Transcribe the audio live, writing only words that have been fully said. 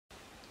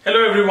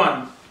Hello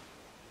everyone.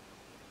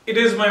 It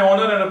is my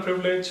honor and a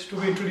privilege to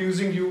be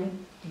introducing you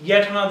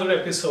yet another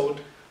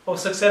episode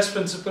of Success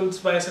Principles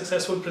by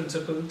Successful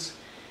Principals.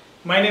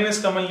 My name is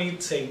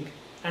Kamalneet Singh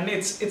and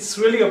it's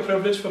really a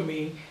privilege for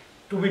me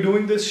to be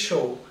doing this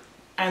show,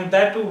 and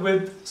that too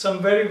with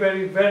some very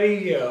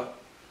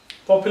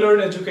popular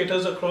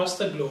educators across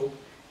the globe,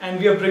 and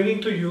we are bringing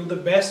to you the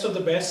best of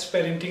the best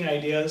parenting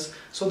ideas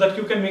so that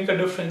you can make a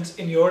difference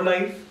in your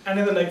life and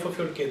in the life of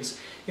your kids.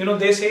 You know,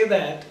 they say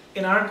that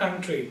in our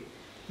country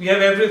we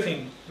have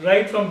everything,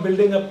 right from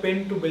building a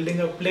pin to building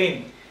a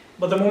plane.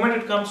 But the moment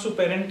it comes to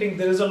parenting,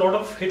 there is a lot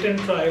of hit and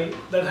trial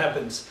that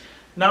happens.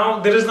 Now,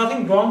 there is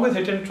nothing wrong with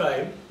hit and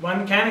trial.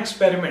 One can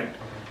experiment.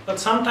 But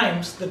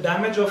sometimes the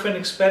damage of an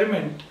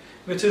experiment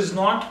which is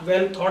not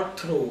well thought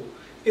through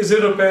is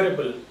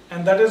irreparable.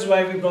 And that is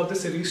why we brought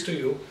this series to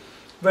you,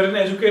 wherein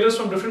educators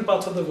from different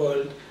parts of the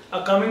world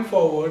are coming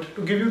forward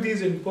to give you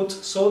these inputs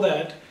so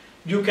that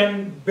you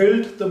can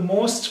build the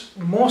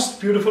most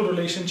beautiful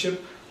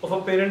relationship of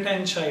a parent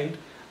and child,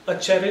 a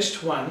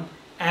cherished one.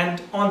 And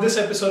on this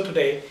episode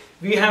today,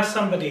 we have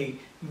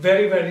somebody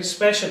very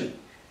special.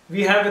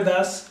 We have with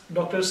us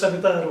Dr.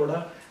 Savita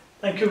Arora.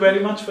 Thank you very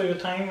much for your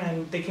time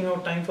and taking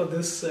out time for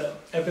this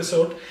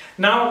episode.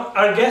 Now,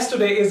 our guest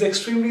today is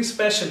extremely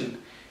special.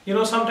 You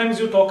know, sometimes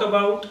you talk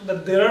about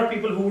that there are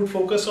people who would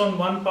focus on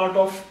one part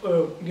of,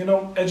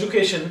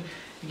 education,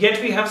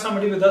 yet we have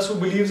somebody with us who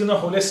believes in a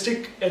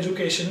holistic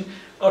education,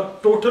 a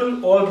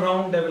total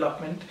all-round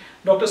development.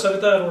 Dr.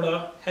 Savita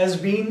Arora has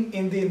been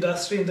in the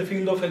industry, in the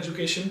field of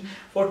education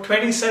for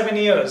 27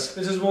 years,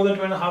 which is more than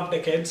 2.5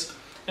 decades,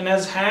 and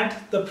has had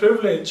the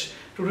privilege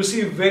to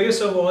receive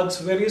various awards,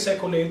 various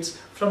accolades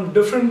from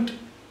different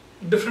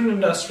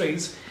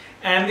industries.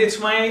 And it's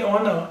my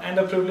honor and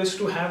a privilege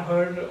to have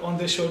her on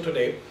this show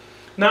today.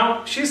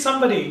 Now, she's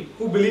somebody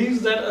who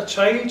believes that a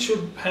child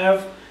should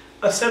have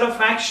a set of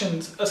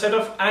actions, a set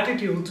of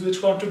attitudes which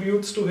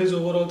contributes to his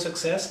overall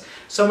success.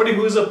 Somebody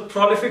who is a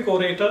prolific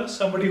orator,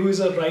 somebody who is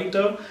a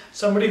writer,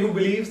 somebody who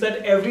believes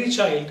that every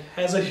child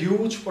has a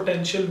huge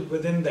potential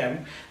within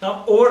them.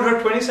 Now, over her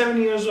 27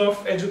 years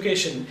of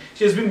education,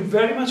 she has been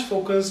very much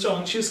focused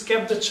on, she's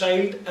kept the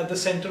child at the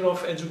center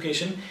of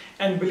education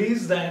and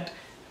believes that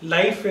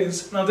life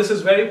is, now this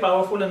is very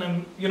powerful,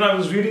 and I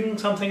was reading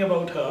something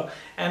about her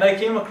and I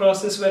came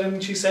across this wherein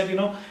she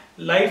said,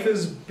 life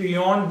is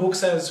beyond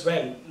books as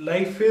well.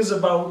 Life is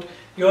about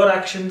your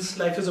actions,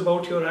 life is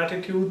about your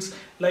attitudes,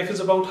 life is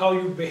about how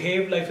you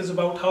behave, life is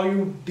about how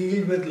you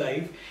deal with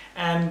life,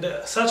 and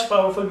such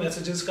powerful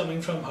messages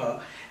coming from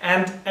her.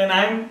 And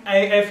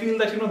I feel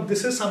that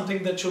this is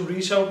something that should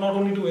reach out not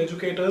only to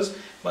educators,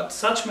 but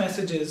such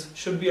messages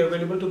should be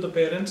available to the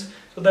parents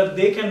so that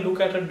they can look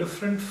at a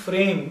different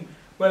frame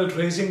while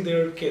raising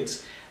their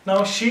kids.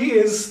 Now, she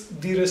is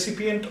the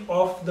recipient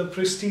of the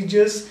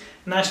prestigious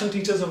National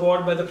Teachers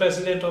Award by the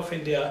President of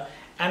India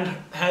and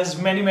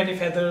has many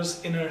feathers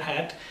in her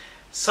hat.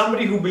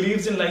 Somebody who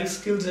believes in life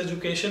skills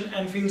education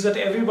and feels that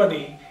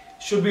everybody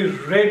should be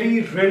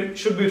really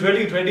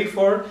ready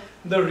for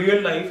the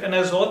real life, and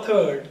has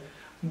authored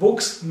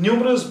books,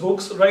 numerous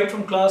books, right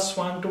from class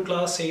 1 to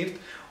class 8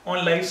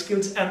 on life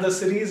skills, and the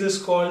series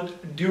is called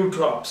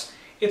Dewdrops.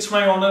 It's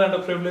my honor and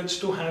a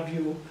privilege to have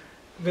you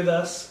with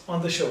us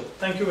on the show.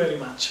 Thank you very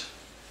much.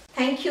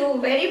 Thank you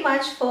very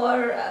much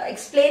for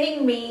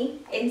explaining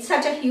me in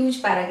such a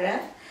huge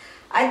paragraph.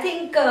 I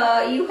think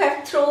you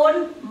have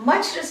thrown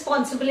much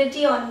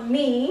responsibility on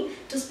me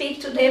to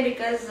speak today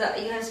because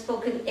you have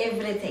spoken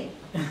everything.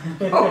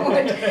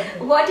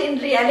 what in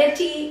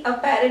reality a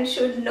parent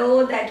should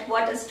know, that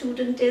what a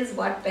student is,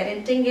 what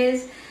parenting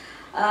is.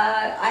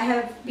 I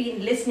have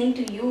been listening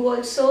to you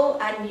also,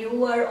 and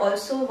you are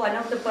also one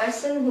of the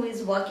person who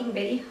is working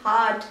very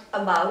hard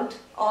about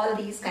all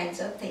these kinds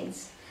of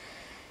things.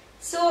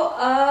 So,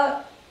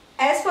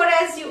 as far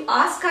as you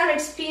ask our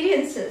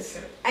experiences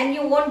and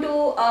you want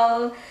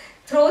to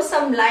throw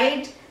some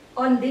light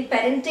on the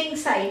parenting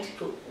side,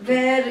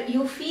 where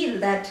you feel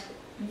that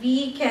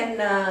we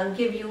can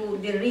give you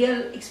the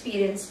real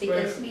experience,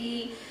 because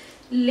we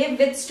live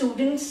with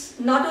students,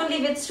 not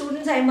only with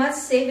students, I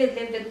must say we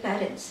live with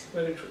parents.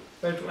 Very true,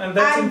 very true. And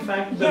that's in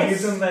fact the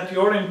reason that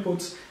your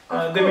inputs,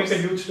 they make a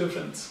huge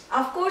difference.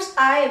 Of course,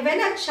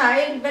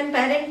 when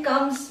parent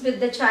comes with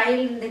the child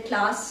in the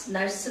class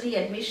nursery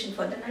admission,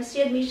 for the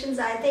nursery admissions,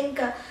 I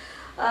think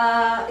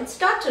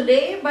it's not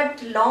today,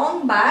 but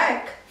long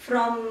back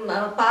from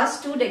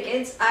past 2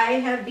 decades, I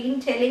have been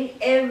telling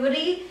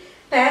every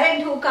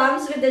parent who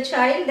comes with the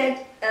child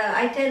that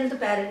I tell the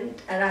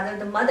parent, rather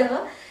the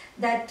mother,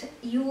 that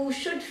you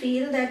should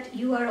feel that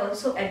you are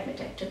also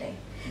admitted today.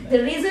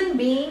 The reason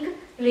being,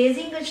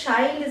 raising a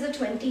child is a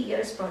 20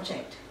 years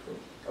project.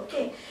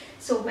 Okay,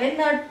 so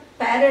when a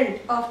parent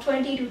of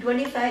 20 to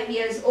 25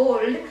 years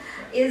old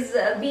is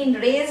being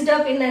raised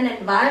up in an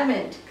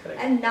environment,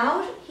 and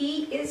now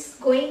he is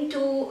going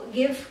to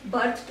give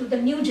birth to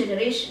the new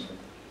generation.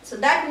 So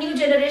that new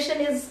generation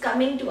is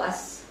coming to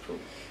us.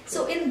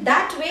 So in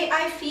that way,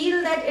 I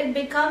feel that it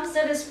becomes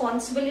the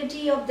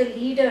responsibility of the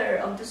leader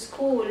of the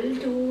school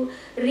to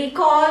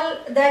recall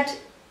that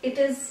it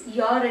is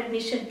your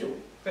admission too.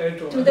 Very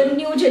true. To the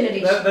new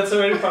generation. That's a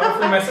very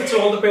powerful message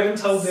to all the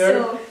parents out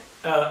there. So,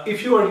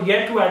 if you are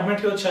yet to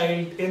admit your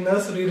child in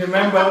nursery,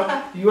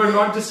 remember you are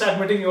not just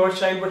admitting your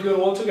child, but you are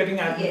also getting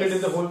admitted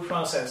in the whole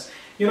process.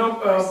 You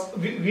know,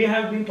 we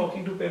have been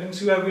talking to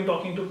parents, you have been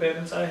talking to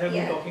parents, I have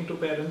been talking to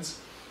parents.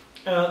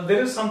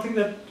 There is something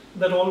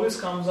that always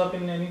comes up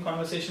in any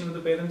conversation with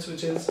the parents,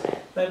 which is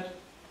that,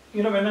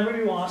 you know, whenever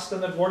you ask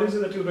them that what is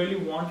it that you really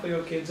want for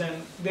your kids,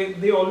 and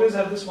they always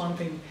have this one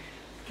thing,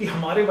 कि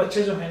हमारे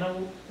बच्चे जो है ना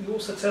वो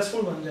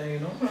successful बन जाए, you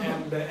know,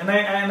 and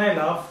I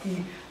laugh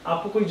कि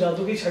आपको कोई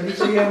जादू की छड़ी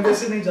चाहिए, हम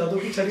जैसे नहीं जादू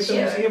की छड़ी तो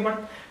नहीं चाहिए, but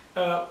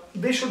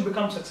they should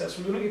become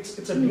successful. You know,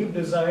 it's a deep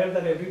desire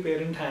that every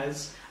parent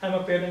has. I'm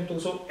a parent too,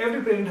 so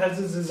every parent has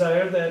this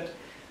desire that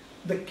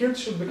the kids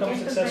should become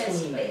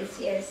successful in life.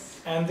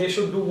 Yes. And they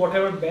should do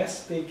whatever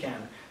best they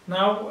can.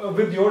 Now,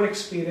 with your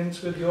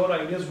experience, with your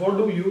ideas, what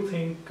do you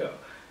think?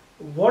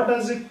 What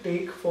does it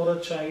take for a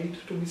child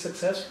to be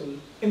successful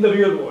in the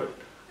real world?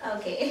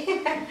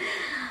 Okay.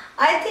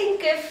 I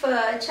think if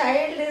a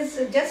child is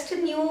just a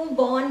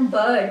newborn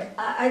bird,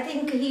 I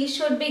think he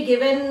should be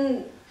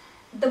given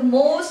the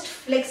most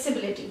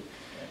flexibility,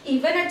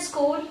 even at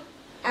school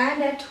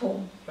and at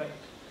home. Right.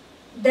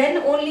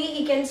 Then only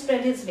he can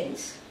spread his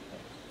wings.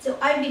 So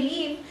I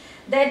believe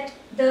that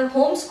the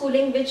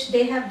homeschooling which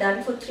they have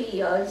done for 3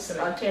 years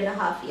or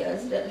 3.5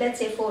 years, let's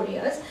say 4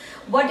 years,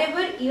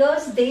 whatever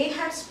years they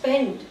have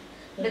spent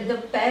with the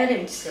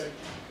parents,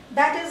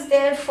 that is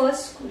their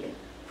first schooling.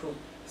 True.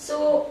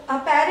 So a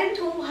parent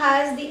who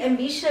has the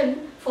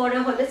ambition for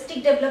a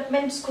holistic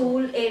development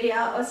school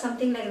area or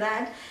something like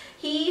that,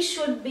 he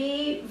should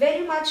be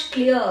very much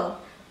clear,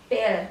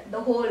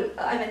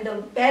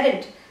 the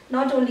parent,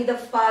 not only the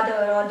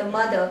father or the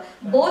mother,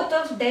 both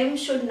of them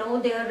should know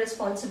their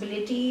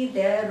responsibility,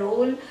 their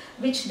role,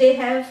 which they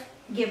have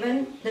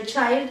given the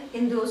child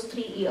in those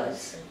 3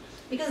 years.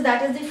 Because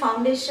that is the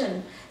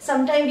foundation.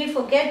 Sometimes we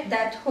forget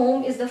that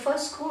home is the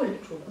first school.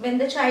 True. When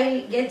the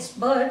child gets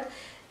birth,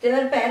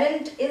 their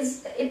parent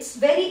it's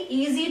very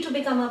easy to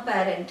become a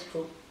parent.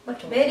 True.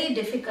 But very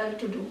difficult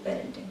to do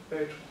parenting.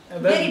 Very true.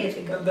 Very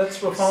difficult. That's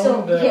profound.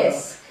 So,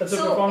 yes. That's a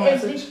profound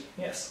message.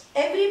 Yes.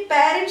 Every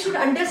parent should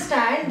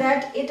understand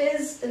that it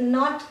is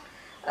not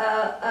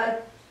a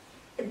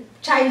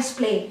child's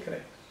play.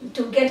 Correct.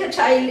 To get a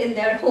child in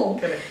their home.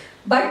 Correct.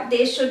 But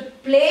they should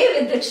play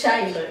with the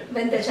child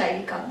when the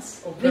child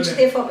comes, which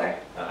they forgot.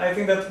 I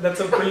think that's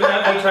a brilliant.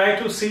 I'll try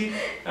to see.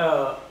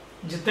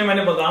 जितने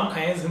मैंने बादाम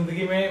खाए हैं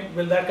जिंदगी में,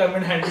 will that come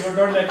in handy or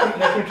not?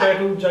 Let me try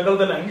to juggle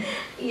the line.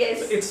 Yes.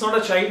 So it's not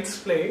a child's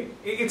play.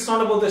 It's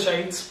not about the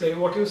child's play.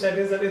 What you said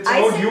is that it's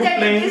about you playing. I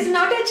said that it is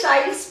not a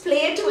child's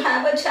play to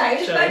have a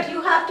child, but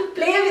you have to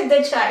play with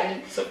the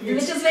child, so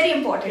which is very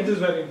important. It is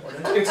very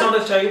important. It's not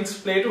a child's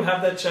play to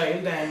have that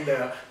child, and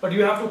but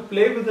you have to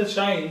play with the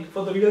child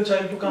for the real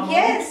child to come.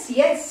 Yes,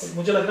 yes.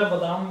 मुझे लग रहा है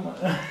बादाम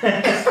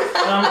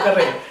काम कर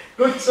रहे हैं.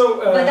 Good. So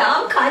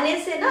बादाम खाने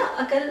से ना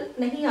अकल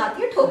नहीं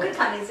आती है, ठोकर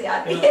खाने से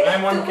आती है. तो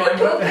वो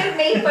ठोकर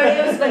नहीं पड़े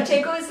उस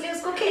बच्चे को, इसलिए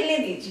उसको खेलने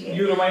दीजिए.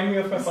 You remind me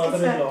of my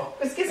father-in-law.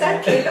 उसके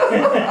साथ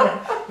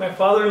खेलो. My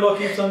father-in-law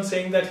keeps on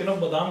saying that, you know,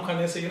 बादाम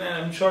खाने से, you know,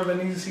 I'm sure when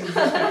he sees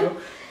this video,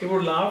 he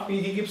would laugh.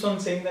 He keeps on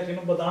saying that, you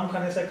know, बादाम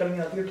खाने से अकल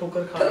नहीं आती है,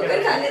 ठोकर खाने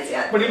से आती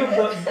है. But you know,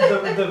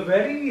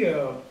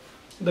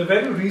 the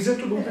very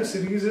reason to do this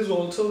series is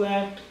also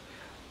that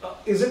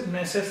is it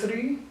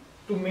necessary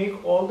to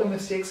make all the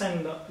mistakes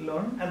and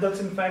learn? And that's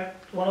in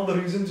fact one of the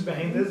reasons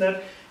behind this,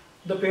 that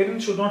the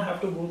parents should not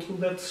have to go through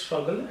that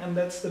struggle, and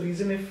that's the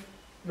reason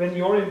when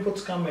your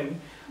inputs come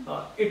in,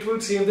 it will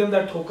save them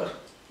that thokar.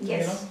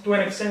 Yes. You know, to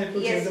an extent it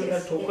will save them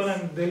that thokar,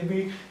 and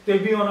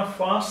they'll be on a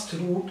fast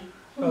route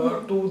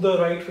to the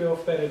right way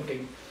of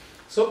parenting.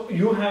 So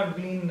you have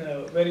been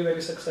very,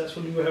 very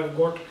successful. You have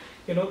got,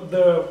 you know,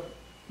 the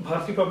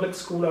Bharti Public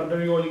School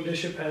under your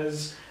leadership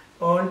has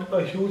earned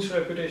a huge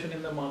reputation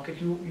in the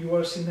market. You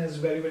are seen as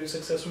very, very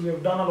successful. You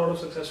have done a lot of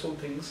successful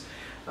things.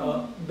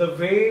 The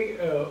way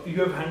you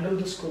have handled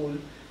the school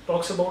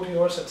talks about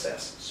your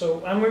success.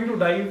 So I'm going to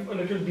dive a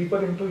little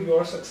deeper into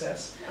your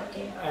success.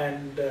 Okay.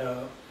 And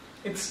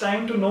it's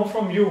time to know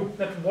from you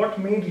that what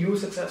made you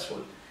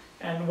successful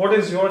and what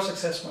is your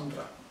success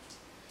mantra.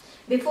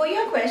 Before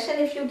your question,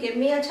 if you give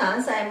me a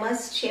chance, I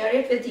must share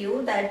it with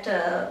you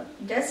that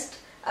just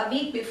a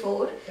week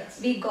before,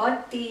 we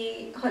got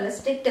the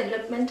Holistic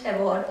Development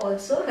Award,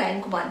 also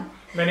rank 1.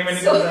 Many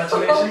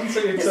congratulations.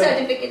 So the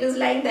certificate is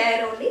lying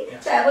there only.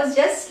 Yes. So I was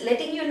just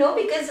letting you know,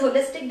 because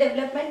holistic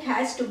development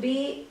has to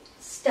be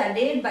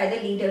studied by the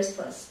leaders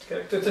first.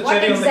 Correct. It's a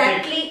cherry on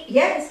the cake.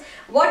 Yes,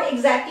 what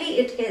exactly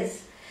it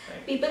is.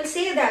 Right. People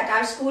say that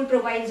our school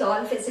provides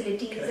all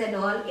facilities and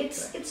all.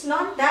 It's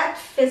not that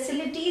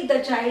facility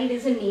the child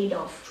is in need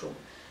of. True.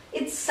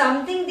 It's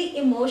something, the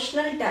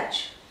emotional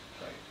touch,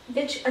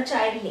 which a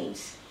child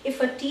needs.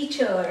 If a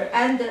teacher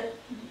and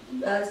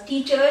the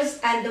teachers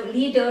and the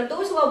leader,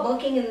 those who are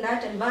working in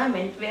that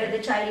environment where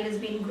the child is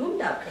being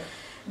groomed up,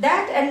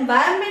 that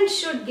environment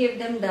should give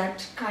them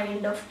that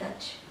kind of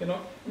touch. You know,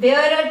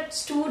 where a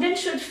student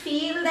should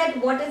feel that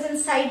what is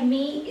inside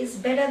me is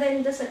better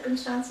than the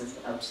circumstances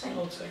outside.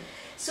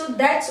 So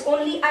that's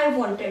only I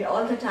wanted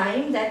all the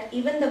time, that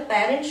even the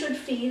parent should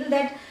feel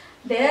that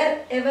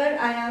wherever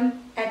I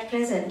am at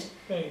present,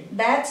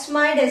 that's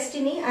my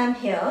destiny, I'm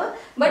here,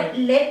 but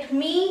let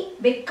me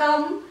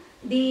become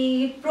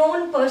the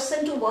prone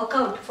person to work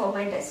out for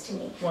my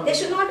destiny. They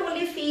should not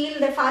only feel,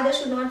 the father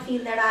should not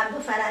feel that I'm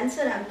the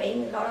financier, I'm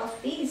paying a lot of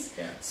fees.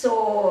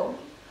 So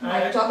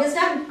my job is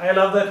done. I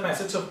love that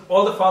message of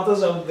all the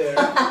fathers out there.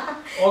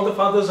 All the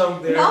fathers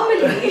out there.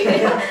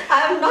 Normally,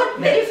 I'm not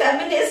very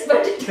feminist,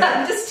 but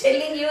I'm just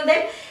telling you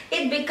that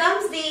it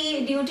becomes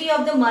the duty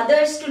of the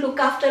mothers to look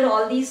after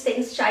all these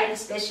things, child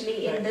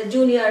especially in the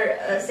junior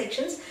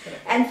sections.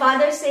 And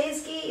father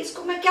says कि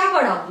इसको मैं क्या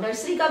पढ़ाऊँ,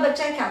 nursery का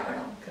बच्चा है क्या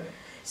पढ़ाऊँ.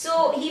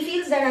 So he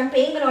feels that I'm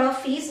paying a lot of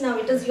fees, now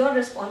it is your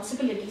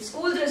responsibility.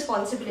 School's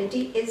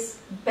responsibility is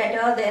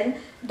better than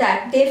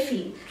that, they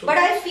feel. But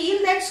I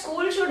feel that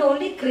school should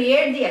only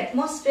create the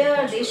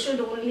atmosphere, they should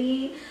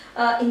only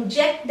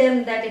inject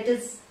them that it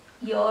is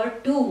your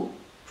too.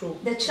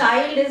 The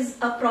child is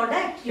a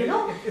product, you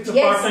know. It's a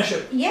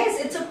partnership. Yes,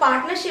 it's a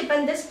partnership,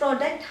 and this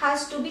product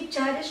has to be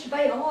cherished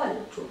by all.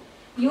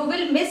 You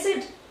will miss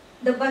it,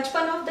 the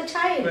bachpan of the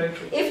child,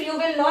 if you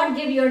will not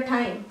give your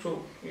time.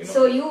 You know,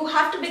 so you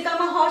have to become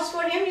a horse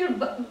for him, you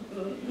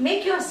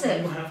make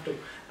yourself. You have to.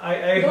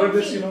 I heard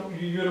this, you know,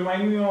 you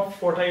remind me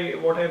of what I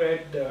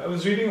read. I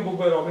was reading a book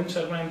by Robin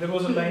Sharma, and there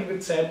was a line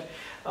which said,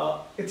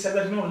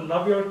 that, you know,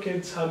 love your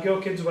kids, hug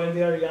your kids while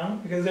they are young,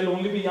 because they'll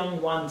only be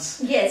young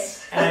once.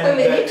 Yes, and,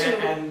 very true.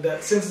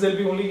 And since they'll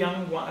be only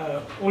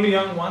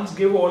young once,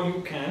 give all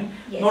you can,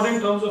 not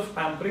in terms of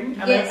pampering.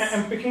 And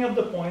I'm picking up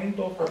the point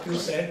of what you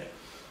said.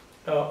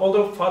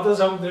 Although fathers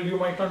out there, you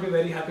might not be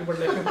very happy, but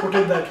let me put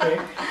it that way.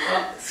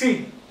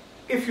 See,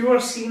 if you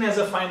are seen as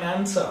a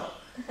financer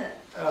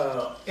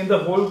in the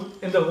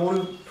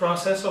whole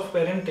process of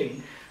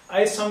parenting,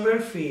 I somewhere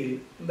feel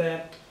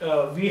that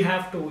we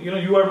have to, you know,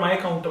 you are my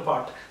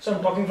counterpart. So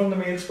I'm talking from the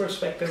male's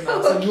perspective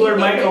now. So you are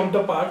my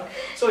counterpart.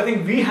 So I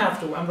think we have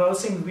to, I'm rather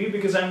saying we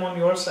because I'm on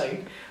your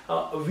side,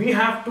 we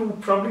have to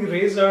probably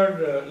raise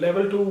our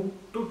level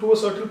to a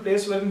certain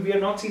place where we are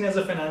not seen as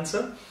a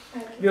financer.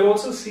 We are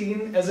also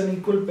seen as an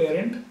equal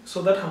parent,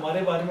 so that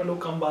हमारे बारे में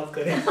लोग कम बात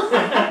करें.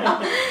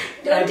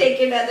 Don't take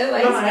it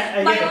otherwise.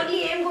 No, my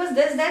only aim was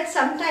this, that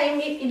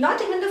sometime,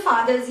 not even the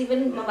fathers,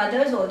 even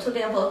mothers also,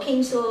 they are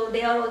working, so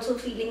they are also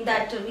feeling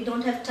that we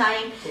don't have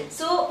time.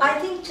 So I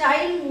think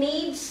child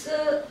needs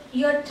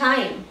your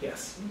time.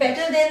 Yes.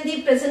 Better than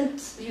the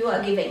presents you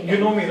are giving. You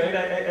know me,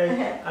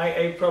 right?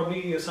 I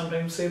probably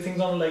sometimes say things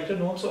on a lighter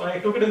note, so I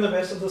took it in the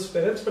best of the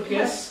spirits. But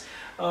yes,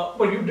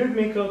 but you did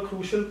make a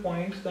crucial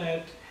point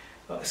that,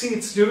 see,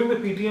 it's during the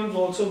PTMs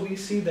also we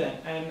see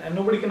that, and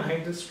nobody can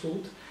hide this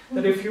truth,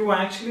 that if you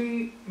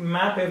actually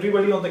map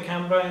everybody on the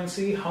camera and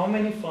see how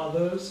many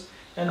fathers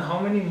and how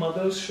many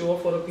mothers show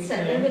up for a PTM.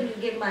 Sir, I will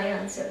give my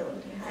answer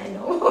only. I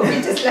know,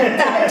 it is like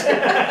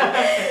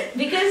that.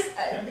 Because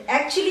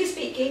actually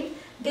speaking,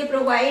 they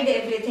provide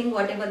everything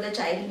whatever the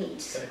child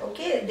needs.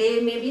 Okay,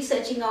 they may be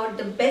searching out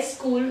the best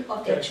school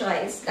of their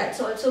choice.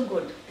 That's also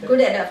good.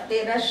 Good enough.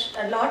 They rush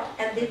a lot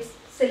and they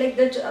select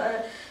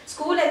the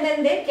school and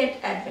then they get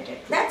admitted.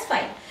 That's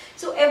fine.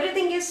 So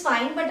everything is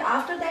fine, but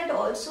after that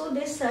also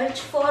they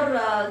search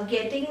for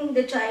getting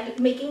the child,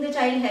 making the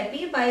child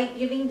happy by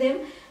giving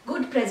them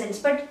good presents.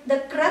 But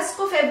the crux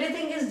of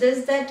everything is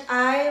this, that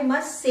I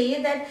must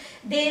say that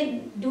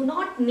they do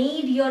not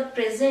need your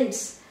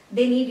presents,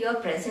 they need your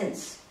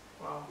presence.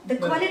 Wow. The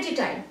quality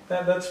time.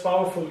 That's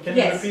powerful. Can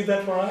you repeat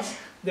that for us?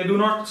 They do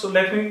not, so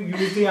let me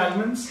use the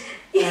elements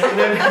and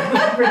then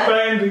let me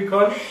try and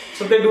recall.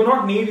 So they do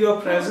not need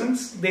your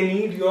presence, they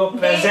need your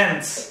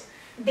presence.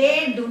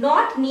 They do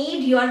not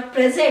need your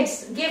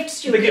presents,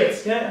 gifts you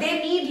give.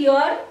 They need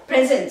your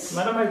presence.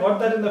 Madam, I got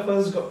that in the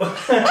first go.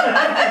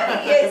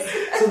 Yes.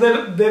 So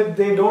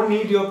they don't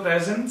need your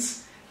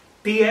presence.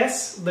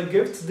 TS, the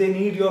gifts, they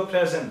need your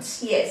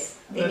presence. Yes,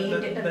 they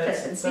need the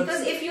presence.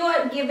 Because if you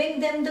are giving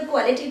them the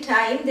quality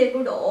time, they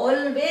would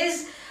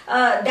always,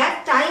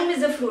 that time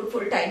is a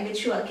fruitful time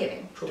which you are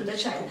giving to the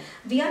child.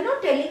 We are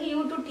not telling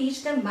you to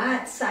teach them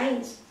math,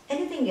 science,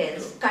 anything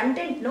else.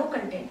 Content, no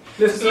content.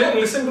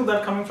 Listen to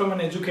that coming from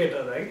an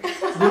educator, right?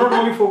 Do not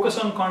only focus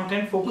on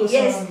content, focus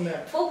on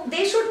that.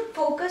 They should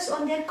focus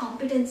on their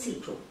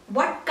competency.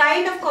 What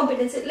kind of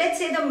competency? Let's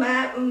say the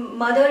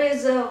mother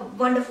is a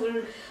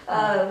wonderful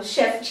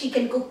chef, she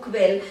can cook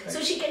well.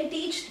 So she can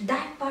teach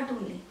that part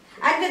only.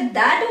 And with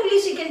that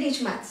only she can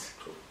teach maths.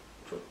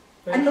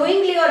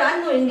 Unknowingly or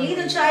unknowingly,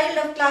 the child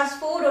of class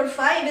 4 or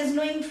 5 is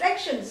knowing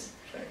fractions.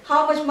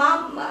 How much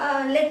mom,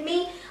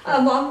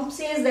 mom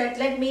says that,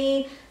 let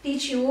me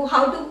teach you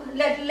how to,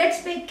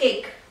 let's make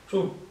cake.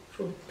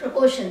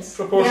 Proportions.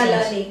 They are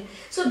learning.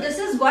 So this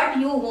is what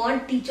you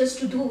want teachers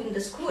to do in the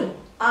school.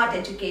 Art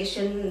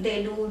education,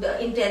 they do the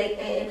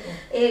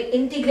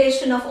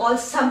integration of all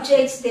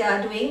subjects they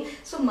are doing.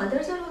 So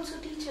mothers are also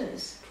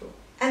teachers.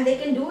 And they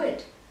can do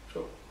it.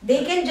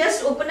 They can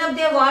just open up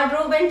their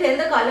wardrobe and tell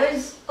the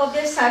colors of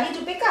their sari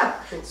to pick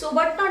up. True. So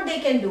what not they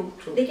can do?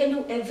 True. They can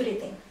do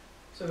everything.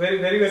 So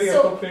very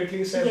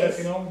appropriately said yes.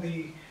 that, you know,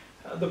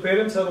 the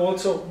parents are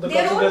also the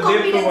their culture own that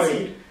they competency.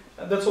 provide.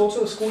 That's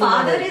also a school.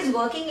 Father is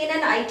working in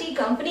an IT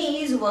company.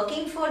 He is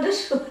working for the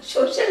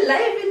social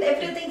life and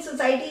everything.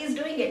 Society is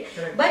doing it.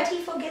 Correct. But he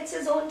forgets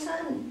his own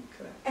son.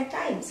 Correct. At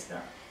times. Yeah.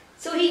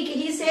 So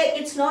he say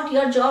it's not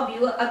your job.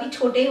 You are अभी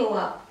छोटे हो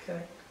आप.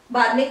 Correct.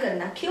 बाद में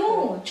करना.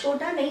 क्यों?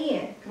 छोटा नहीं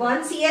है.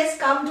 Once he has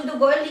come to the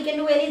world, he can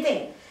do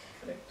anything.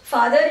 Correct.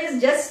 Father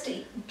is just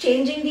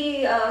changing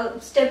the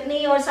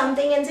stepney or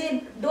something and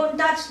say, don't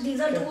touch. These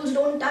are tools.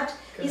 Don't touch.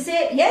 He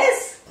say,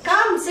 yes,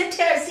 come sit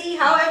here. See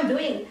how I'm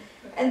doing.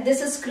 And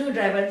this is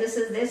screwdriver, this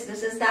is this,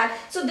 this is that.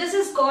 So this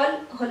is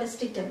called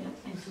holistic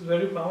development. This is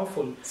very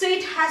powerful. So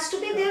it has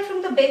to be there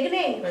from the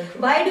beginning. Right.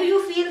 Why do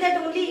you feel that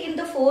only in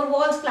the four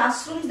walls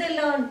classrooms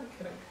they learn?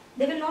 Correct.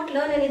 They will not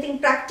learn anything.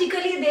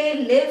 Practically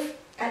they live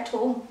at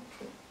home.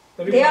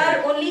 Very They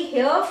powerful. are only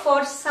here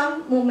for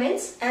some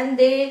moments and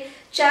they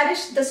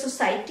cherish the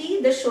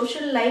society, the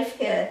social life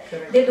here.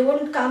 Correct. They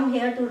don't come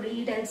here to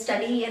read and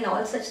study and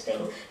all such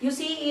things. You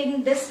see,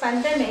 in this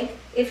pandemic,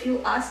 if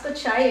you ask a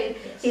child,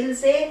 he'll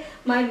say,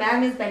 my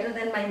ma'am is better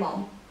than my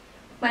mom.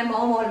 My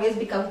mom always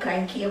become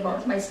cranky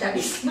about my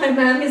studies. My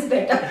ma'am is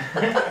better.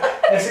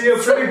 I see you're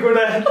pretty good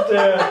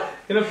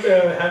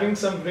at having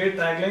some great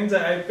taglines.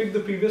 I picked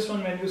the previous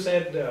one when you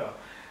said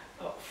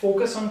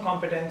focus on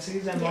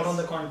competencies and not on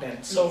the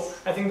content. So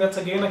I think that's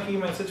again a key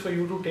message for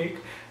you to take.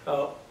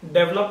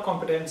 Develop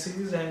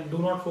competencies and do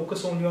not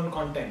focus only on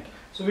content.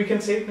 So we can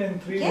say it in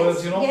three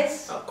words,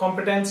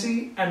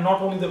 competency and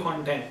not only the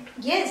content.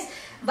 Yes.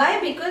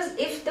 Why? Because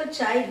if the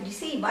child, you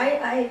see,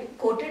 why I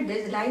quoted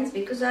these lines,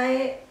 because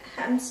I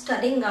am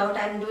studying out,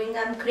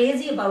 I'm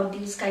crazy about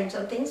these kinds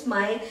of things.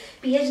 My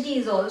PhD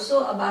is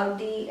also about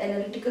the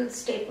analytical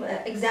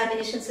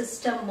examination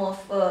system of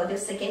the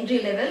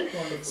secondary level.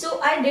 Wonderful. So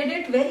I did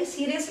it very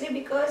seriously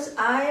because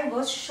I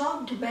was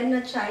shocked when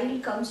a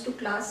child comes to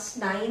class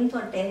 9th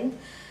or 10th.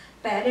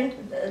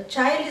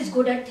 Child is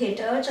good at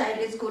theatre, child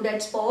is good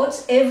at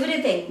sports,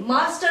 everything,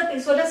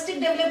 masterpiece, holistic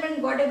development,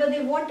 whatever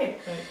they wanted.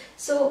 Right.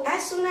 So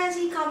as soon as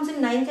he comes in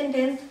 9th and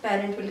 10th,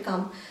 parent will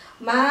come.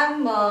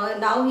 Ma'am,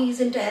 now he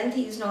is in 10th,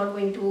 he is not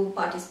going to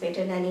participate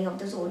in any of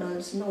the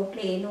zonals, no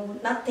play, no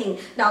nothing.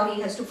 Now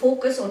he has to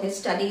focus on his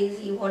studies,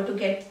 he want to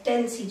get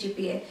 10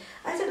 CGPA.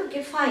 I said,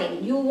 okay,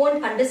 fine, you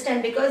won't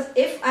understand because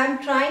if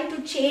I'm trying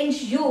to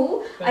change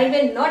you, I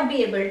will not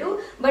be able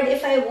to. But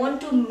if I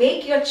want to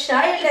make your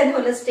child an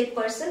holistic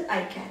person,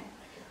 I can.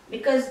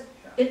 Because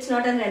it's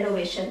not a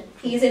renovation.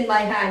 He is in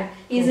my hand.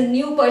 He is a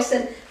new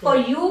person. For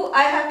you,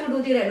 I have to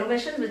do the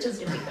renovations, which is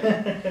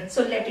difficult.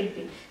 So let it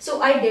be.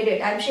 So I did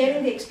it. I'm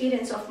sharing the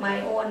experience of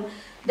my own.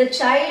 The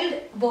child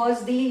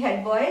was the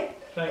head boy.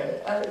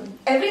 Right.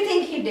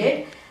 Everything he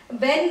did.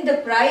 When the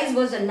prize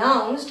was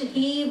announced,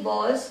 he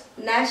was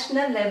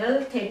national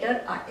level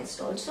theatre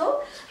artist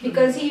also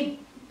because he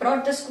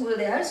brought the school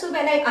there. So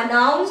when I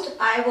announced,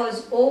 I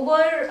was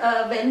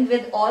overwhelmed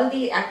with all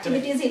the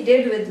activities he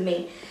did with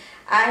me.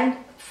 And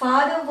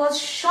father was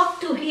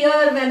shocked to hear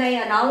when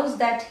I announced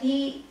that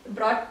he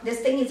brought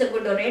this thing. He's a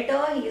good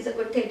orator, he is a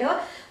good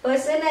theatre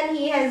person, and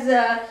he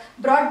has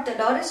brought the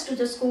Doris to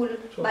the school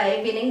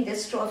by winning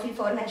this trophy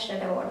for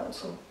national award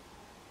also.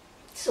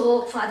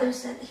 So father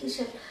said, he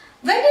said,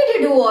 when did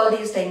you do all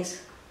these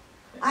things?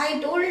 I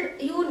told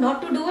you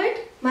not to do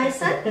it, my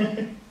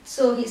son.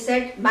 So he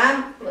said,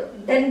 ma'am,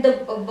 then the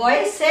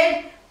boy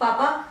said,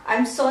 Papa,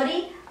 I'm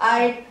sorry,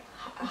 I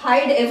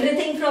hide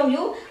everything from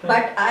you,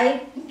 but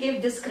I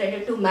give this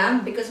credit to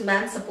ma'am because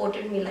ma'am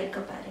supported me like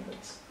a parent.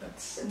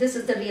 This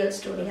is the real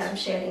story, I'm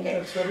sharing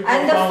it.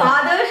 And the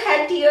father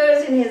had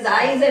tears in his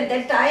eyes at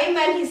that time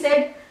and he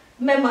said,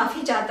 मैं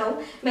माफी चाहता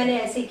हूँ, मैंने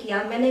ऐसे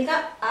किया. मैंने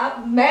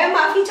कहा मैं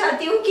माफी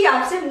चाहती हूँ कि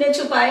आपसे हमने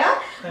छुपाया,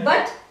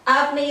 but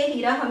आपने ये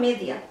हीरा हमें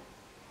दिया.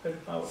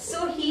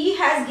 So he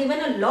has given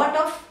a lot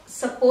of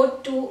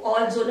support to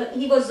all zonal.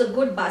 He was a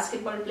good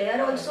basketball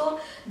player also.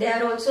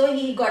 There also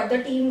he got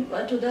the team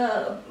to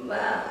the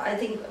I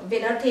think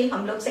winner थे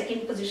हम लोग,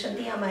 second position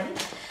थी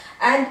हमारी.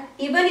 And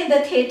even in the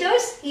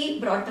theatres he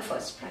brought the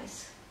first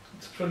prize.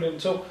 It's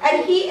brilliant. So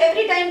and he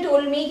every time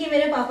told me कि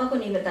मेरे पापा को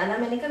नहीं बताना.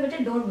 मैंने कहा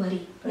बेटे don't worry,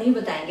 नहीं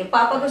बताएंगे.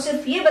 पापा को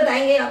सिर्फ ये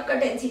बताएंगे आपका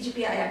 10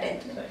 CGPA आया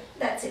 10th में.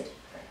 That's it.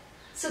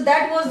 So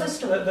that was the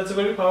story. That's a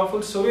very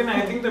powerful story, and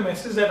I think the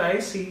message that I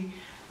see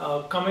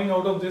coming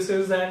out of this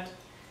is that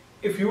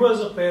if you as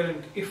a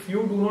parent, if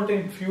you do not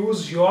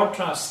infuse your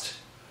trust,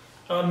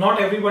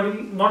 not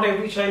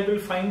every child will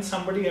find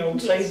somebody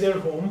outside their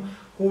home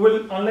who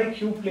will, unlike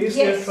you, place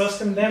their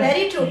trust in them.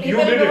 Very true.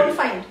 People don't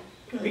find.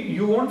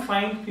 You won't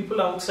find people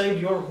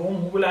outside your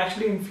home who will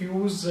actually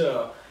infuse,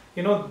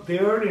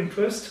 their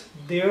interest,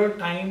 their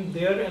time,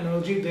 their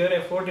energy, their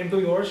effort into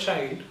your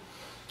child.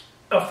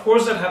 Of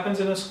course, that happens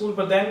in a school,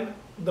 but then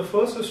the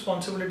first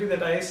responsibility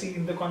that I see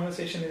in the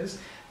conversation is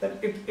that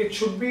it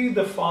should be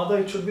the father,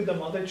 it should be the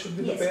mother, it should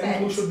be the parent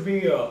who should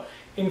be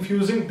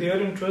infusing their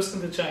interest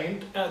in the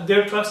child,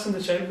 their trust in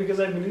the child, because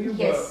I believe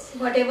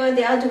whatever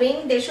they are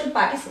doing, they should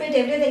participate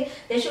everything.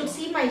 They should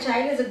see my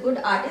child is a good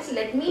artist.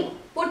 Let me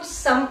put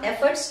some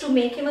efforts to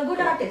make him a good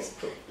artist.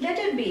 Let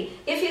it be.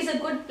 If he's a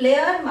good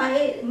player,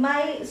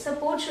 my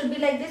support should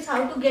be like this: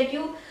 how to get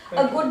you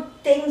a good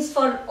things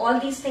for all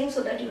these things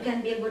so that you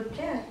can be a good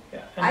player.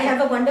 I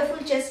have a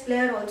wonderful chess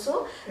player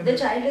also. The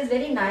child is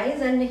very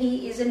nice and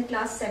he is in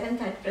class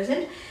 7th at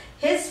present.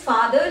 His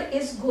father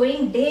is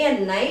going day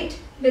and night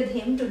with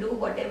him to do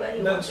whatever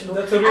he wants to do.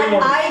 And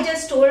I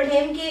just told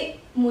him कि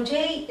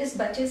मुझे इस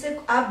बच्चे से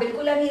आप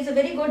बिल्कुल, and he is a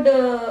very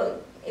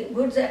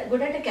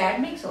good at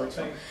academics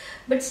also.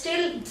 But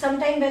still,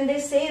 sometimes when they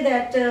say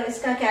that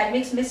इसका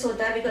academics miss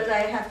होता है because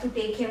I have to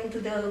take him to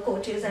the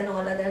coaches and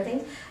all other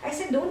things, I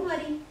said don't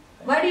worry.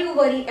 Why do you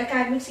worry?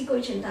 Academics की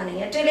कोई चिंता नहीं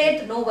है. Till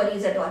 8, no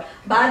worries at all.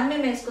 बाद में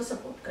मैं इसको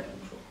support करूँगी.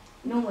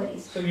 No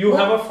worries. So you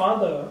have a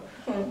father.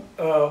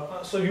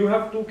 So you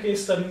have 2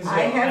 case studies.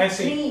 I have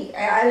 3.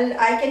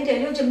 I can tell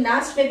you,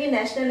 gymnast में भी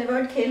national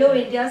award, Khelo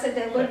India से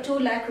there were 2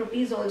 lakh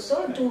rupees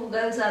also. 2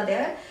 girls are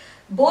there.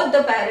 Both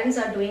the parents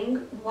are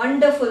doing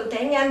wonderful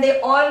thing and they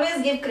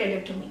always give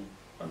credit to me.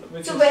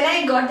 So when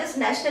I got this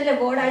national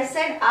award, I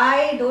said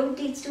I don't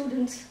teach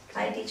students,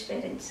 I teach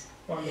parents.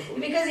 Wonderful.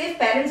 Because if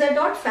parents are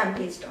taught,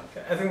 families taught.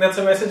 I think that's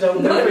a message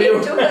out there for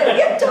you.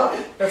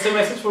 That's a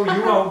message for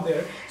you out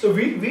there. So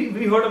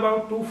we heard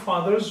about 2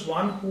 fathers,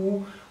 one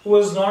who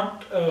was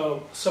not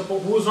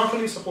who was not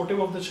really supportive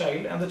of the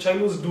child, and the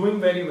child was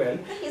doing very well.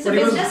 He's a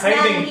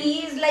businessman.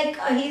 He's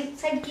like he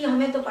said कि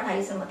हमें तो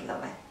पढ़ाई से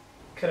मतलब है.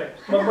 Correct.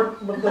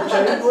 But the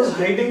child was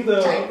hiding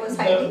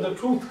the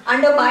truth.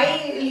 Under my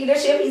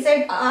leadership, he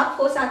said, "आप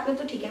हो साथ में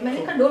तो ठीक है."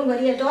 मैंने कहा, "Don't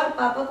worry at all.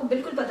 पापा को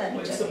बिल्कुल पता नहीं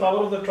चलेगा." It's the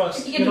power of the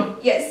trust. You know.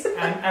 Yes.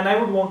 And I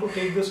would want to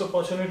take this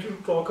opportunity to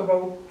talk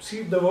about,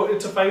 see, the word,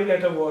 it's a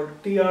 5-letter word,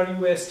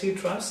 TRUST,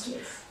 trust.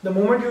 Yes. The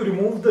moment you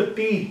remove the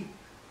T,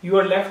 you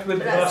are left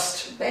with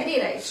rust. Very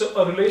right. So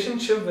a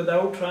relationship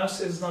without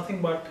trust is nothing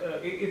but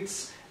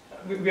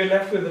we are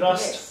left with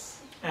rust.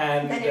 Yes.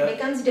 And then it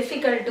becomes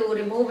difficult to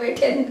remove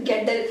it and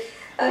get the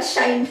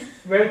shine.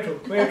 Very true,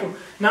 very true.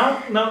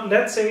 Now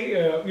let's say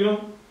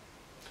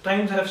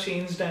times have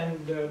changed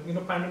and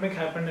pandemic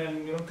happened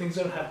and things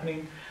are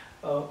happening.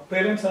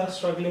 Parents are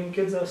struggling,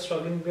 kids are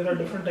struggling. There are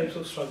different types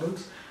of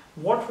struggles.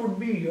 What would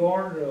be your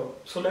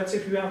so let's say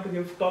if you have to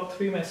give top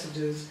 3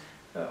 messages,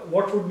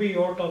 what would be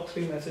your top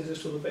 3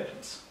 messages to the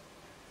parents?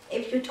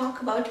 If you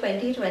talk about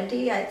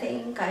 2020, I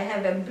think I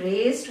have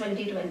embraced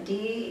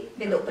 2020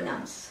 with open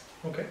arms.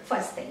 Okay.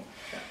 First thing.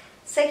 Yeah.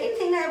 Second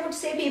thing, I would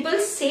say, people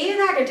say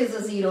that it is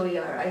a 0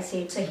 year. I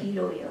say it's a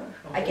hero year.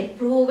 Okay. I can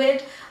prove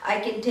it. I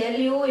can tell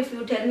you, if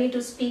you tell me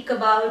to speak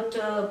about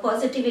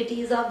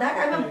positivities of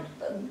that,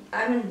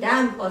 I'm a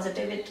damn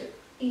positivity.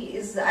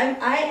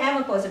 I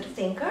am a positive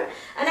thinker,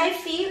 and I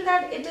feel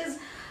that it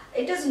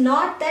is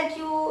not that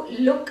you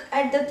look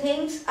at the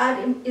things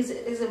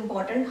is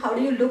important. How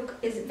do you look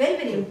is very,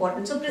 very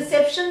important. So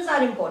perceptions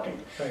are important.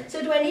 Right.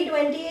 So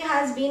 2020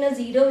 has been a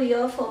 0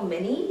 year for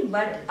many,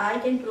 but I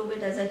can prove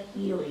it as a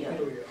hero year.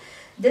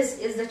 This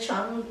is the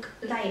chunk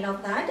line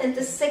of that. And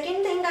the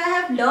second thing I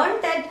have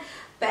learned, that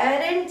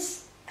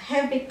parents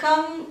have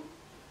become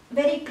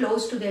very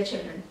close to their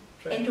children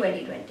in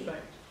 2020.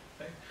 Right.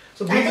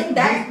 So I think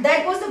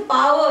that was the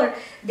power.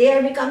 They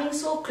are becoming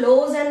so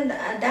close, and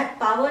that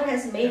power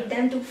has made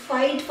them to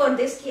fight for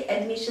this कि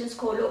admissions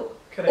खोलो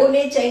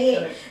होने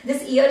चाहिए.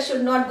 This year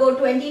should not go.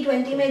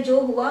 2020 में जो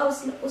हुआ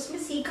उसमें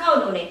सीखा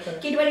उन्होंने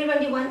कि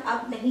 2021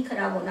 अब नहीं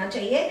खराब होना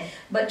चाहिए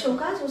बच्चों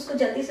का, तो उसको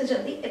जल्दी से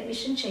जल्दी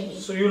admission चाहिए.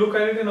 So you look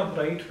at it in a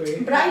bright way.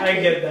 I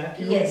get that.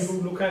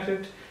 You look at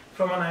it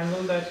from an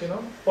angle that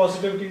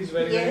positivity is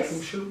very, very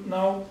crucial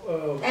now.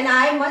 And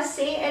I must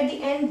say at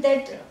the end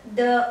that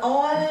the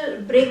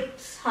all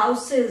bricks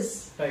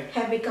houses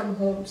have become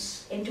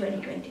homes in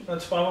 2020.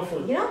 That's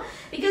powerful.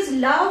 Because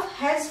love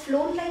has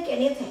flown like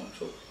anything.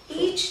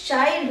 Each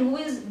child who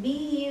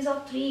he is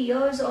of 3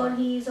 years or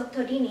he is of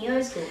 13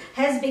 years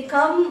has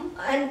become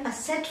an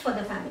asset for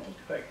the family.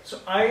 Right. So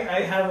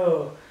I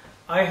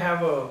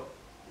have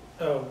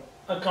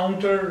a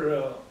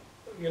counter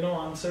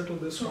answer to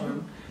this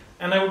one.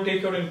 And I would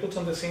take your inputs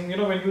on the same.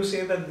 When you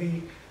say that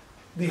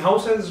the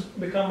house has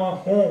become a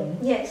home,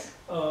 yes,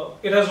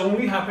 it has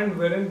only happened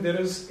wherein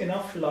there is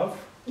enough love.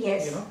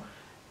 Yes.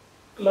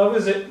 Love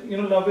is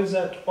love is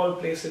at all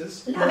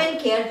places. Love and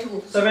care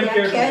too. So they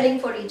are caring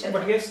for each other.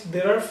 But yes,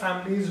 there are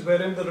families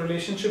wherein the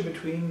relationship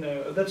between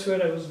that's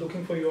where I was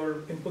looking for your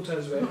inputs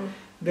as well.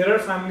 There are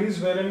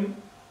families wherein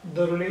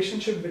the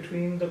relationship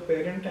between the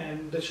parent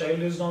and the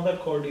child is not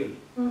that cordial,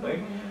 right?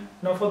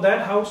 Now, for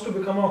that house to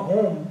become a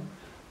home,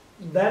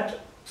 that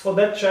for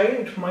that child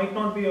it might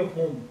not be a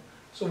home.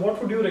 So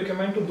what would you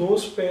recommend to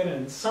those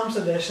parents? Some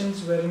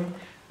suggestions wherein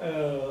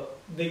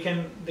they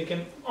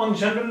can on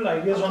general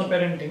ideas on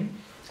parenting.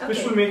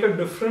 which will make a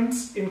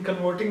difference in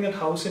converting that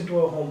house into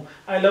a home.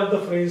 I love the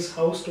phrase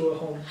house to a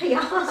home.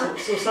 Yeah.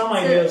 So some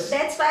ideas.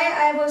 That's why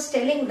I was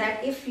telling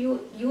that if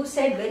you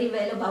said very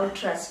well about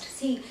trust.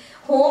 See,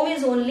 home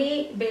is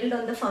only built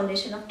on the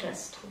foundation of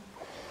trust.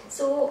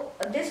 So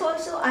this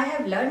also I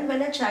have learned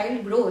when a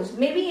child grows.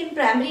 Maybe in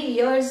primary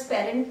years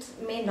parents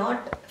may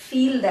not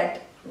feel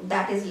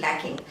that is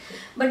lacking.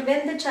 But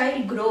when the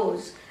child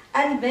grows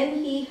and when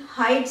he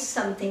hides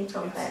something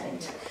from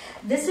parents,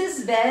 this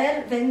is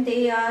where when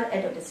they are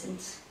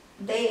adolescents,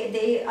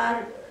 they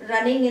are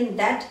running in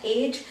that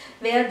age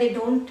where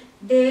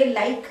they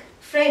like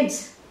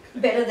friends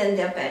better than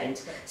their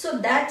parents. So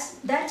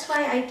that's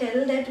why I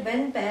tell that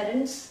when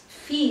parents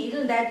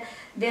feel that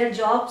their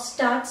job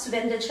starts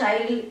when the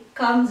child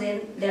comes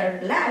in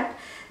their lap,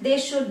 they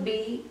should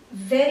be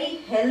very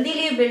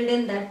healthily build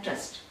in that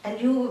trust. And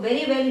you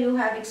very well you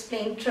have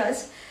explained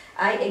trust.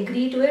 I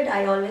agree to it.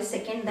 I always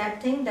second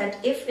that thing,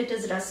 that if it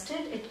is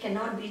rusted, it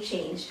cannot be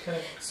changed.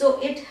 Correct.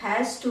 So it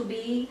has to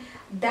be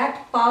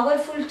that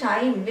powerful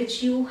time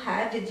which you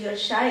have with your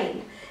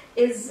child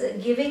is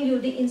giving you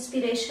the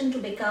inspiration to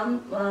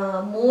become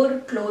more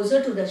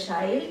closer to the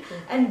child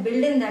and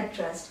build in that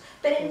trust.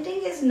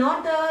 Parenting is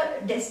not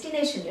a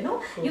destination, you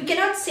know. You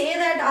cannot say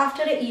that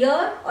after a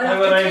year or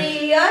after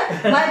 3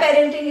 years, my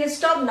parenting is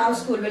stopped, now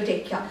school will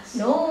take care.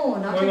 No,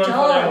 not at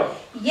all.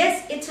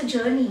 Yes, it's a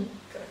journey.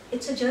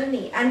 It's a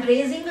journey, and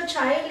raising a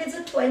child is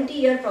a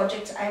 20-year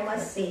project, I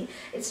must say.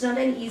 It's not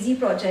an easy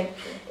project.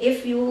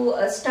 If you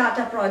start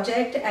a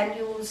project and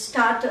you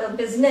start a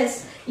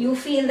business, you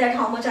feel that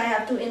how much I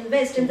have to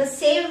invest in the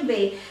same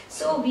way.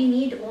 So we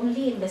need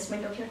only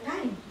investment of your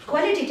time,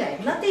 quality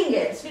time, nothing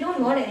else. We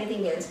don't want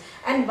anything else.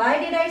 And why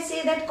did I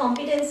say that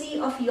competency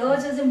of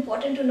yours is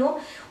important to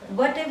know?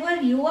 Whatever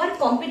you are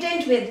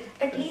competent with,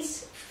 at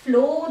least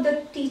flow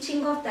the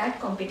teaching of that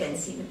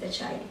competency with the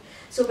child.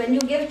 So when you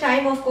give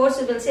time, of course,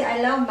 you will say,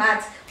 I love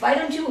maths. Why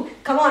don't you,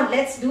 come on,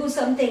 let's do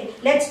something.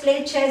 Let's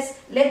play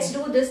chess. Let's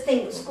do this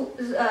thing.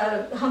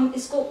 हम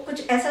इसको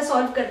कुछ ऐसा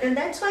solve करते हैं.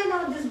 That's why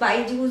now this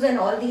Byju's and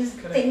all these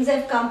things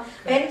have come.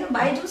 When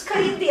Byju's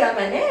खरीद दिया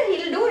मैंने,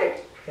 he'll do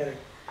it. Correct.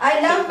 I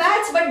love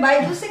maths, but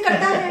Byju से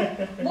करता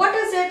है. What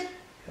is it?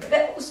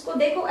 उसको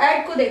देखो,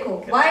 ऐड को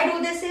देखो. Why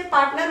do they say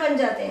partner बन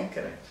जाते हैं?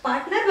 Correct.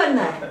 Partner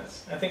बनना है.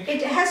 I think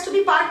it has to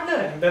be partner.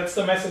 And that's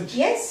the message.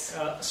 Yes.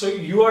 So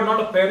you are not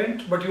a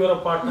parent, but you are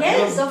a partner.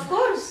 Yes, of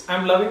course.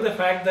 I'm loving the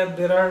fact that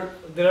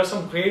there are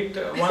some great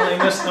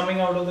one-liners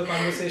coming out of the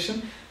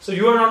conversation. So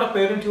you are not a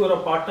parent, you are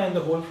a partner in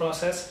the whole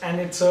process, and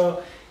it's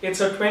a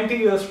 20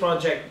 years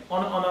project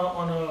on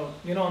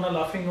a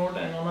laughing note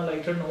and on a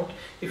lighter note.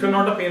 If you're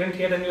not a parent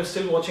yet and you're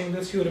still watching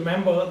this, you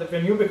remember that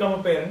when you become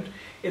a parent,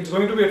 it's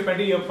going to be a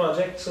 20-year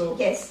project. So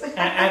yes,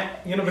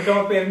 and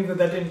become a parent with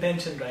that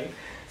intention, right?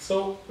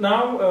 So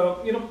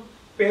now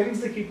parents,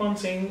 they keep on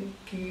saying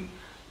कि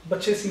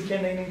बच्चे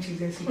सीखें नई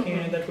चीजें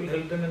सीखें that will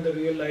help them in the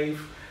real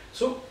life.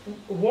 So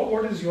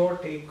what is your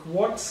take?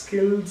 What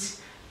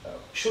skills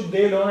should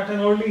they learn at an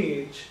early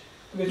age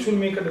which will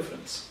make a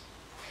difference?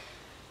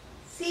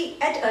 See,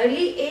 at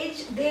early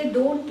age they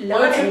don't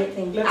learn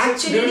anything.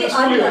 Actually, they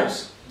unlearn.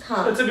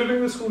 Let's say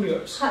during the school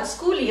years.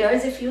 School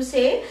years, if you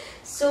say.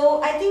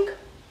 So I think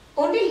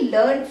only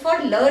for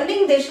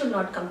learning they should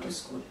not come to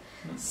school.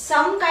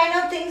 Some kind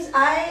of things,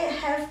 I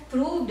have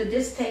proved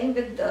this thing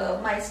with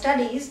my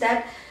studies,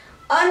 that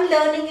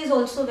unlearning is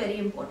also very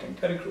important.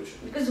 Very crucial.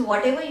 Because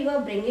whatever you are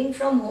bringing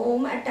from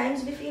home, at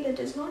times we feel it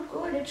is not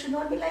good, it should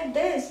not be like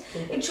this,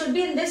 it should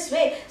be in this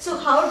way. So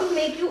how to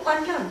make you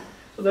unlearn?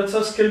 So that's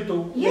a skill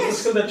too. Yes, it's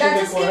a skill that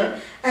you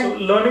require. So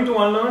learning to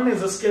unlearn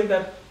is a skill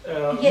that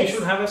we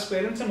should have as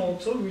parents, and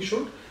also we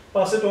should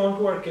pass it on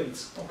to our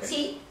kids. Okay.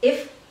 See,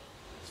 if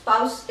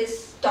spouse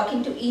is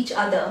talking to each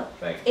other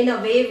in a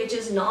way which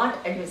is not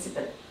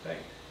admissible,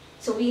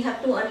 so we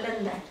have to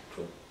unlearn that.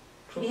 True.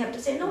 We have to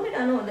say, no,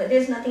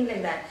 there's nothing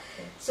like that.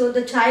 So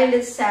the child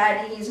is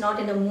sad, he is not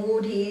in a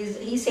mood,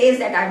 he says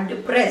that I'm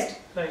depressed.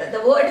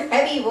 The word,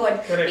 heavy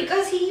word,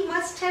 because he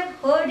must have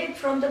heard it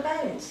from the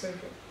parents.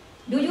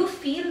 Do you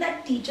feel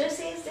that teacher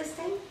says this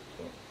thing?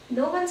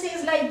 No one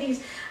says like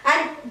this.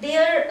 And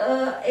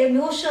their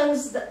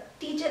emotions, the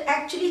teacher,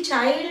 actually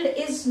child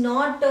is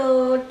not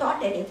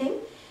taught anything.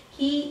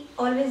 He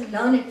always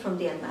learn it from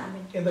the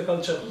environment. In the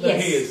culture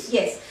that he is.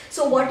 Yes.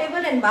 So whatever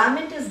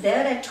environment is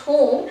there at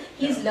home,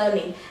 he is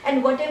learning.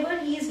 And whatever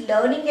he is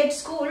learning at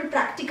school,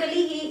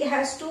 practically he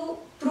has to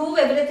prove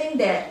everything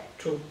there.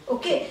 True.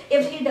 Okay.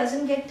 If he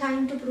doesn't get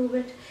time to prove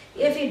it,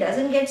 if he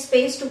doesn't get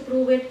space to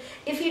prove it,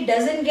 if he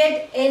doesn't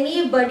get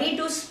anybody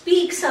to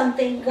speak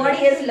something, what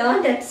he has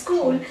learned at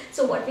school,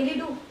 so what will he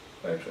do?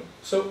 Very true.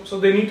 So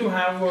they need to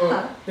have,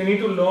 they need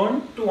to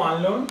learn to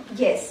unlearn.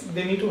 Yes.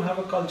 They need to have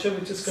a culture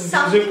which is conducive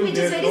something to which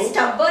is very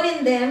stubborn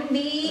in them.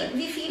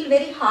 We feel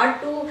very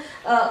hard to,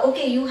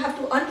 okay, you have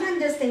to unlearn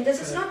this thing.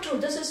 This is not true.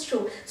 This is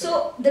true.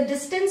 So the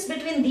distance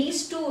between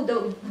these two,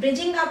 the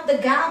bridging up the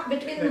gap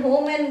between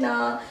home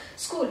and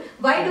school.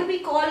 Why do we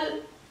call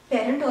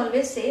parent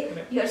always say,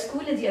 Correct. your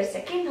school is your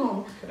second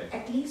home. Correct.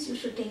 At least you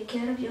should take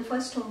care of your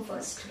first home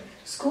first.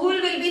 Correct.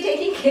 School will be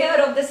taking care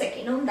of the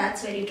second home.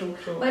 That's very true.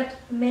 True. But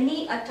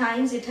many a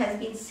times it has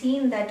been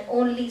seen that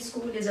only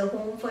school is a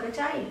home for a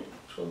child.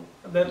 True.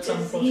 That's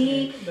Because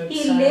unfortunate.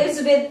 he lives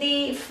with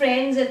the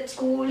friends at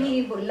school.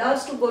 He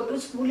loves to go to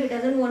school. He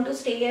doesn't want to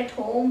stay at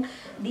home.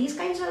 These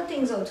kinds of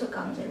things also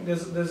comes in.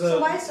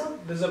 So why so?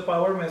 There's a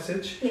power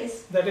message.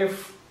 Yes. That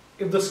if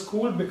the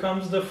school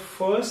becomes the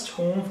first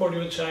home for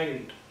your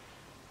child,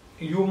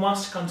 you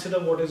must consider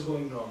what is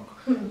going wrong.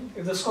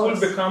 If the school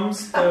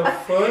becomes the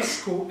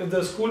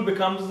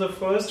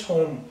first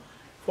home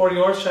for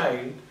your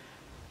child,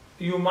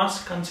 you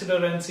must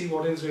consider and see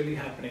what is really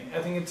happening.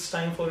 I think it's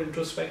time for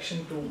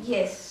introspection to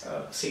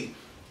see.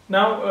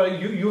 Now,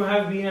 you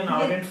have been an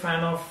ardent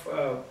fan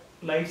of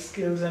life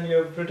skills, and you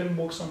have written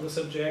books on the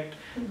subject.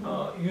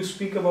 You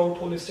speak about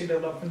holistic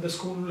development. The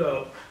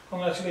school,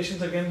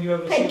 congratulations again, you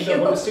have received the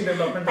Holistic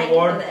Development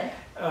Award.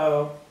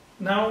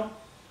 Now,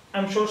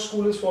 I'm sure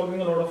school is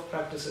following a lot of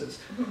practices.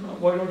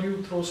 Why don't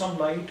you throw some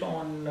light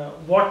on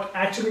what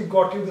actually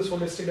got you this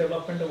Holistic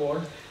Development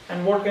Award,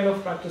 and what kind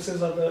of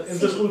practices is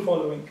the school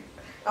following?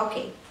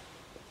 Okay.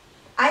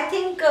 I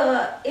think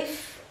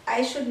if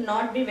I should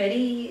not be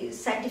very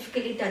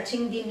scientifically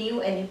touching the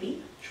new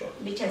NEP,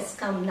 which has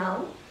come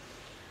now,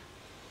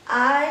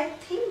 I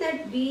think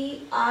that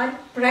we are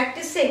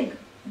practicing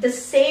the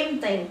same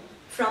thing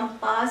from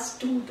past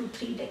 2 to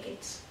 3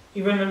 decades.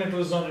 Even when it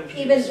was not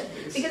introduced.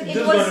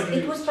 Because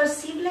it was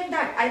perceived like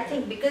that, I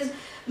think, because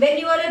when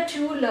you are a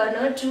true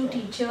learner, true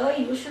teacher,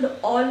 you should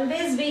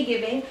always be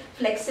giving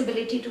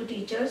flexibility to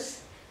teachers.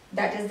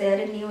 That is there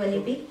in new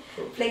NEP.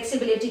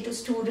 Flexibility to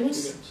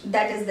students.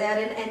 That is there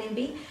in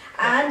NEP.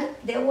 And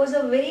there was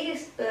a very,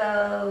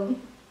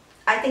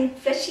 I think,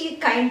 fleshy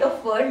kind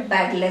of word,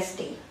 bagless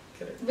day,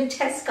 which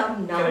has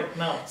come now.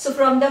 So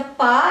from the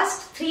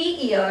past 3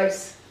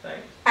 years,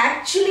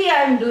 actually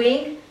I am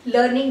doing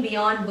Learning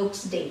Beyond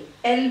Books Day,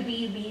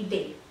 LBB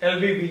Day.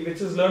 LBB,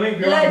 which is Learning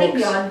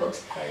Beyond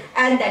Books.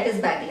 And that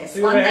is bagless.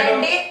 So on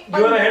that day,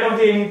 you are ahead of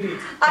the NEP.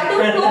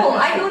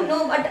 I don't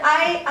know, but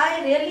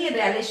I really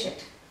relish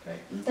it.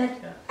 And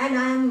I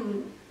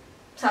am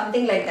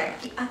something like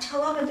that. कि अच्छा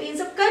हुआ मैं तो ये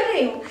सब कर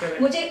रही हूँ.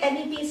 मुझे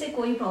NEP से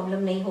कोई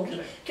problem नहीं होगी.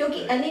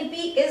 क्योंकि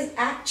NEP is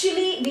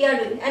actually we are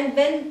doing. And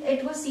when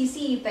it was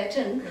CCE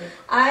pattern,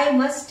 I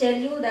must tell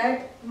you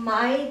that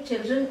my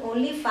children,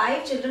 only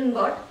 5 children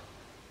got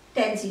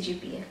 10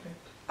 CGPA.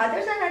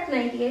 Others are at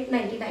 98,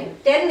 99.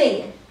 10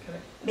 नहीं है.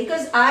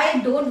 Because I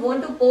don't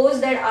want to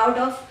pose that out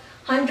of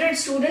 100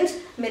 students,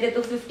 मेरे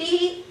तो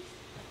 50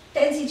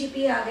 10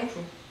 CGPA आ गए.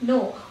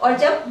 No. और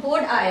जब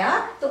board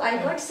आया तो I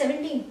got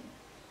 17.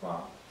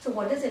 Wow. So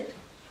what is it?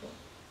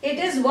 It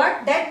is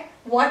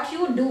what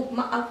you do.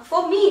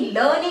 For me,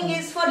 learning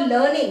is for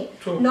learning,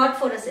 not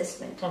for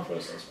assessment.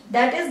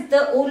 That is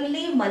the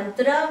only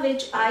mantra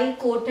which I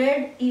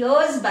quoted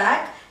years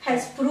back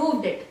has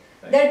proved it.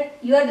 That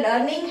your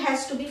learning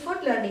has to be for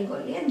learning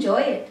only.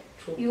 Enjoy it.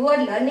 You are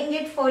learning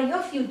it for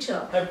your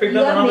future. I picked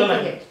up another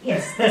line.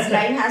 Yes, this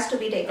line has to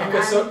be taken.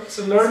 Okay,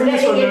 so learning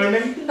is for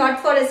learning, not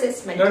for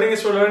assessment. Learning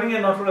is for learning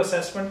and not for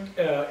assessment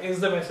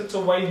is the message. So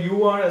while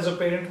you are, as a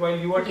parent, while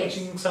you are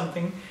teaching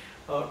something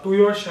to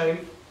your child,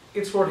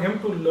 it's for him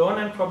to learn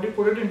and probably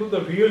put it into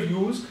the real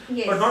use,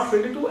 but not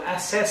really to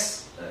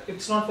assess.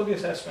 It's not for the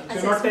assessment. So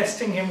you're not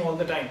testing him all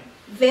the time.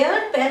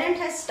 Where parent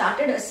has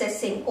started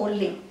assessing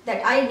only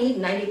that I need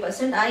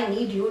 90%, I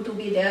need you to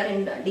be there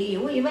in the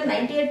DU, even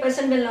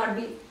 98% will not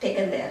be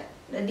taken there.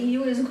 The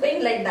DU is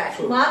going like that.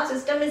 Mark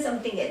system is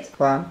something else.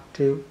 1,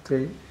 2,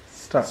 3,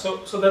 start.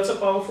 So that's a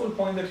powerful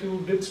point that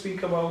you did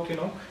speak about,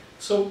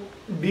 So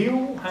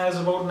DU has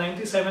about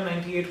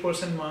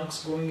 97-98%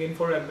 marks going in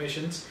for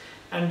admissions,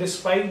 and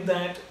despite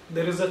that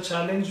there is a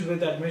challenge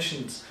with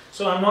admissions.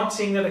 So I'm not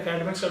saying that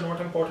academics are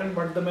not important,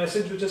 but the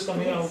message which is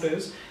coming out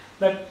is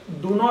that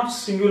do not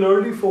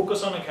singularly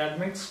focus on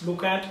academics,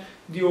 look at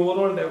the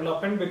overall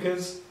development,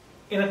 because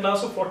in a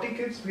class of 40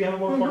 kids, we have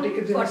about 40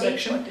 kids in a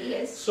section. 40,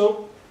 yes.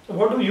 So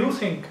what do you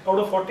think? Out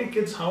of 40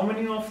 kids, how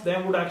many of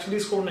them would actually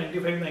score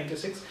 95,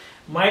 96?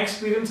 My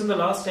experience in the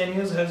last 10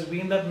 years has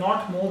been that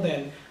not more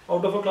than,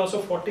 out of a class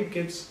of 40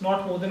 kids,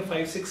 not more than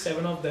 5, 6,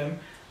 7 of them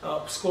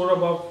score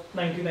above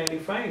 90,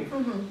 95.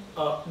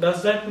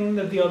 Does that mean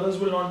that the others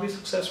will not be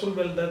successful?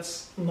 Well,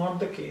 that's not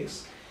the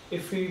case.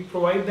 If we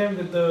provide them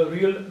with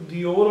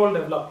the overall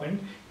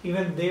development,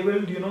 even they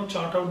will,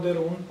 chart out their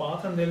own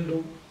path and they'll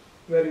do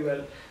very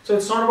well. So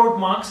it's not about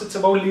marks, it's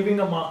about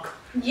leaving a mark.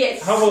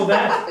 Yes. How about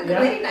that?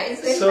 Very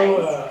nice. Very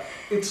nice.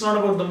 It's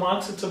not about the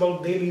marks, it's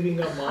about they leaving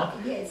a mark.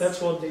 Yes.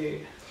 That's what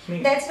they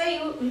mean. That's why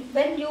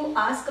when you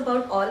ask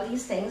about all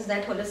these things,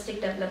 that holistic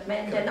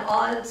development and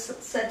all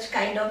such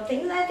kind of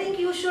things, I think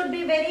you should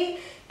be very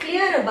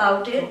clear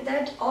about it,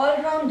 that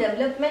all-round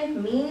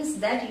development means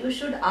that you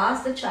should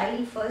ask the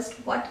child first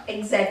what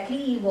exactly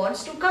he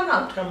wants to come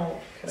out.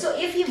 So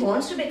if he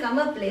wants to become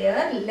a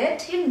player,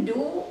 let him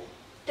do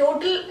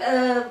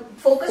total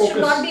focus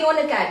should not be on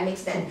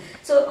academics then.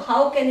 So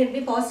how can it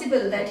be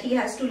possible that he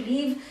has to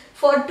leave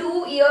for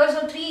 2 years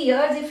or 3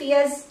 years if he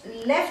has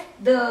left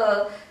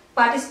the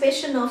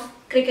participation of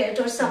cricket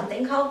or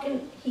something? How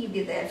can he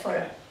be there for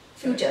a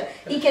future?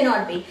 He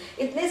cannot be.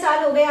 इतने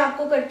साल हो गए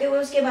आपको करते हुए,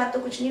 उसके बाद तो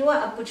कुछ नहीं हुआ,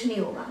 अब कुछ नहीं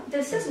होगा.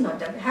 This is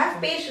not a,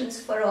 have patience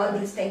for all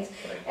these things.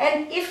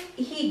 And if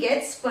he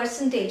gets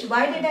percentage,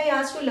 why did I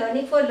ask you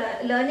learning for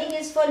learning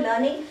is for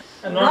learning,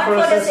 and not for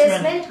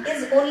assessment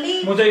is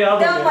only the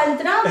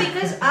mantra,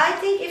 because I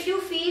think if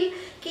you feel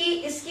कि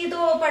इसकी तो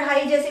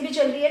पढ़ाई जैसे भी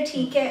चल रही है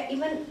ठीक है.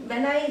 Even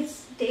when I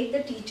take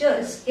the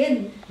teachers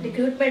in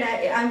recruitment,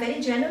 I'm very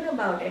genuine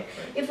about it.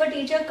 If a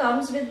teacher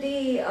comes with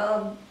the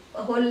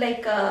whole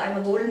like I'm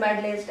a gold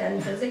medalist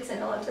and physics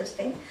and all such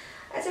things,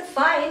 I said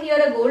fine,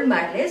 you're a gold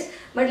medalist,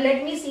 but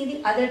let me see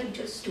the other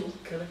teachers too.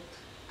 Correct.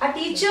 A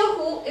teacher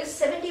who is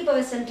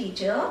 70%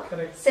 teacher,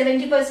 correct,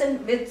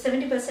 70% with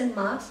 70%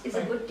 marks is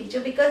a good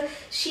teacher, because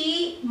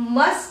she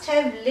must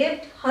have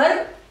lived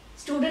her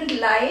student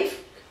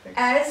life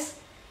as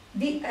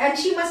and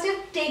she must have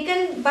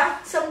taken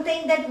back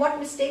something, that what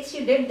mistakes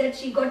she did, that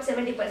she got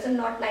 70%,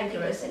 not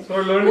 90%.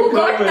 So who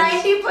got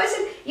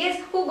 90%?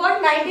 Yes, who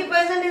got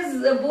 90%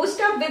 is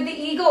boosted up with the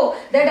ego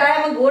that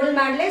I am a gold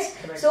medalist.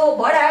 Correct. So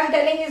what I am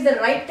telling is the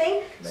right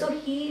thing. Correct. So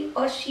he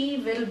or she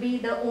will be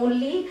the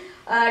only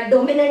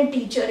dominant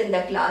teacher in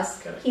the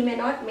class. Correct. He may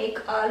not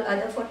make all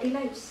other 40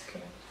 lives.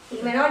 Correct.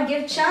 He may not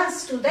give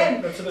chance to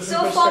them.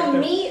 So for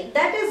me,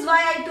 that is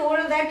why I told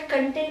that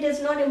content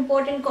is not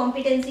important,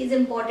 competency is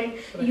important.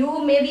 Right.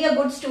 You may be a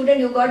good student,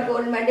 you got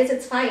gold medals,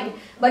 it's fine,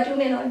 but you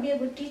may not be a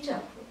good teacher.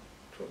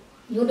 True.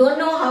 You don't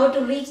know how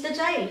to reach the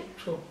child.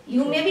 True.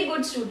 You True. may be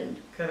good student.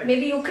 Correct.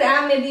 Maybe you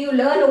cram, maybe you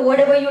learn, or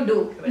whatever you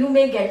do, Correct. you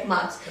may get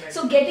marks. Correct.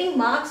 So getting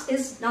marks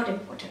is not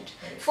important.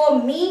 Right.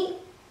 For me,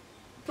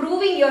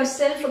 proving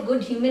yourself a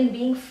good human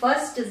being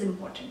first is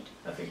important.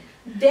 I think.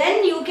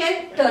 Then you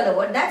can turn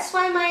over. That's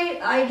why my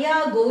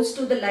idea goes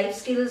to the life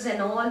skills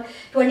and all.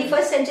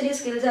 21st century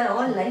skills are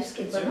all life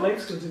skills.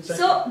 Life skills, exactly.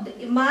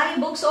 So my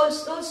books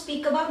also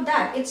speak about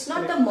that. It's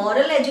not the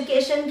moral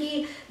education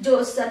ki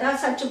jo sada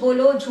sach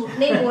bolo, jhoot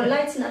nahi bolna.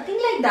 It's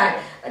nothing like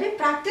that. Arey,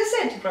 practice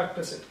it.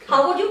 Practice it.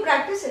 How would you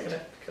practice it?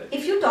 Correct.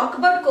 If you talk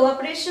about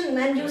cooperation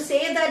and you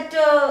say that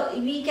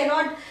we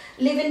cannot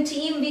live in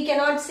team, we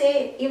cannot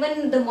say,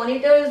 even the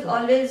monitors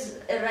always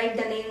write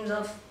the names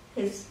of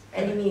his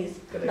enemies,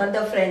 not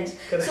the friends.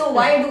 Correct. So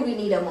why do we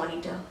need a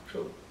monitor?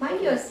 True. Mind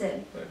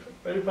yourself.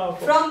 Very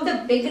powerful. From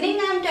the beginning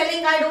I am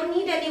telling, I don't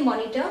need any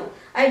monitor,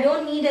 I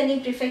don't need any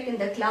prefect in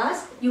the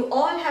class. You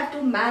all have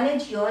to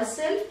manage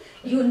yourself.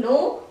 You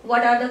know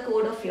what are the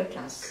code of your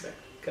class.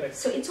 Correct.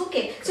 So it's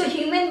okay. Correct. So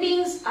human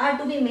beings are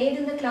to be made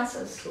in the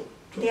classes. True.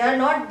 They are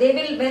not, they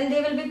will, when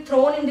they will be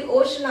thrown in the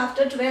ocean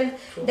after 12,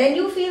 True. then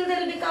you feel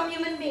they will become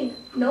human being.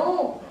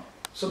 No.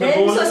 So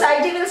then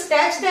society will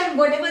snatch them,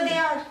 whatever they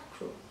are.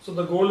 True. So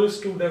the goal is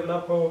to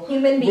develop a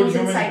human beings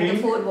good inside human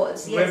the four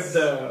walls. Yes.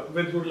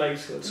 With good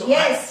life skills. So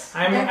yes.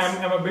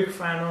 I'm a big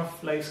fan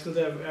of life skills.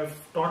 I've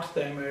taught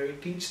them, I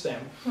teach them.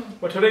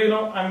 But today,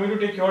 I'm going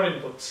to take your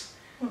inputs.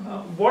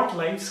 What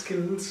life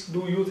skills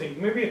do you think,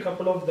 maybe a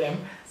couple of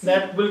them,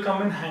 that will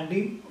come in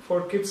handy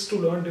for kids to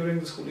learn during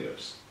the school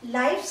years?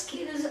 Life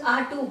skills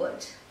are 2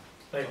 words.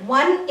 Right.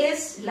 One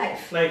is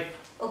life. Life.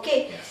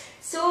 Okay. Yes.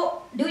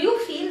 So, do you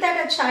feel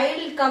that a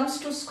child comes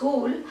to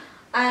school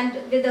and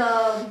with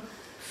a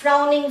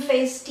frowning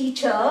face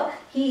teacher,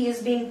 he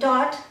is being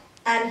taught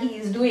and he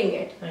is doing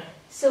it? Yeah.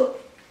 So,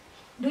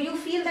 do you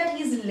feel that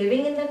he is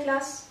living in the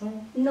class?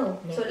 No.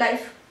 So,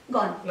 life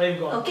gone. Life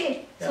gone.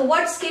 Okay. Yeah. So,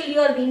 what skill you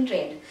are being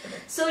trained?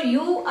 So,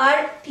 you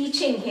are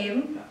teaching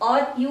him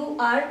or you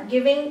are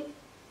giving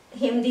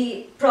him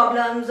the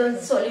problems and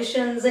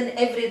solutions and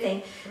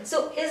everything.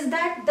 So is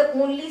that the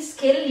only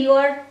skill you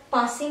are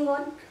passing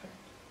on?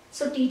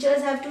 So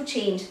teachers have to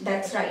change.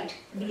 That's right.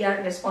 We are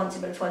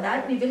responsible for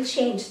that. We will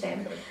change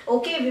them.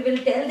 Okay, we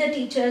will tell the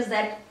teachers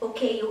that,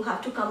 okay, you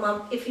have to come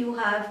up. If you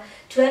have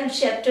 12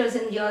 chapters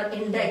in your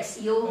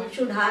index, you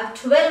should have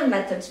 12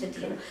 methods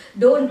with you.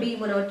 Don't be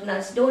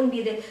monotonous. Don't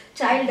be the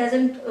child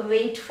doesn't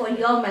wait for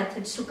your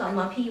methods to come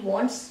up. He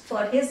wants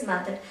for his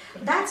method.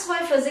 That's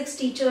why my physics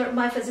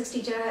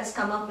teacher has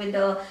come up with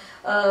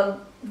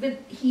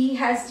she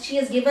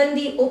has given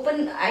the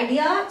open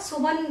idea. So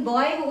one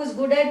boy who was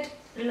good at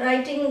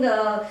writing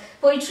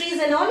poetries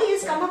and all, he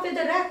has come up with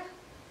a rap.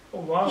 Oh,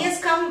 wow. He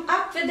has come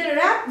up with a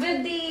rap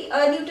with the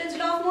Newton's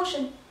law of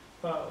motion.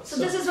 Wow. So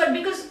this is what,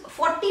 because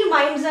 40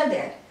 minds are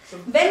there. So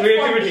When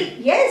creativity.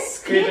 40,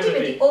 yes,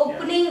 creativity,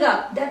 opening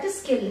up, that is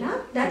skill, na?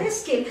 That is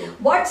skill.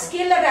 What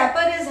skill a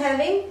rapper is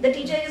having, the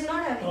teacher is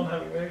not having.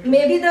 Very true.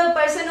 Maybe the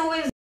person who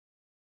is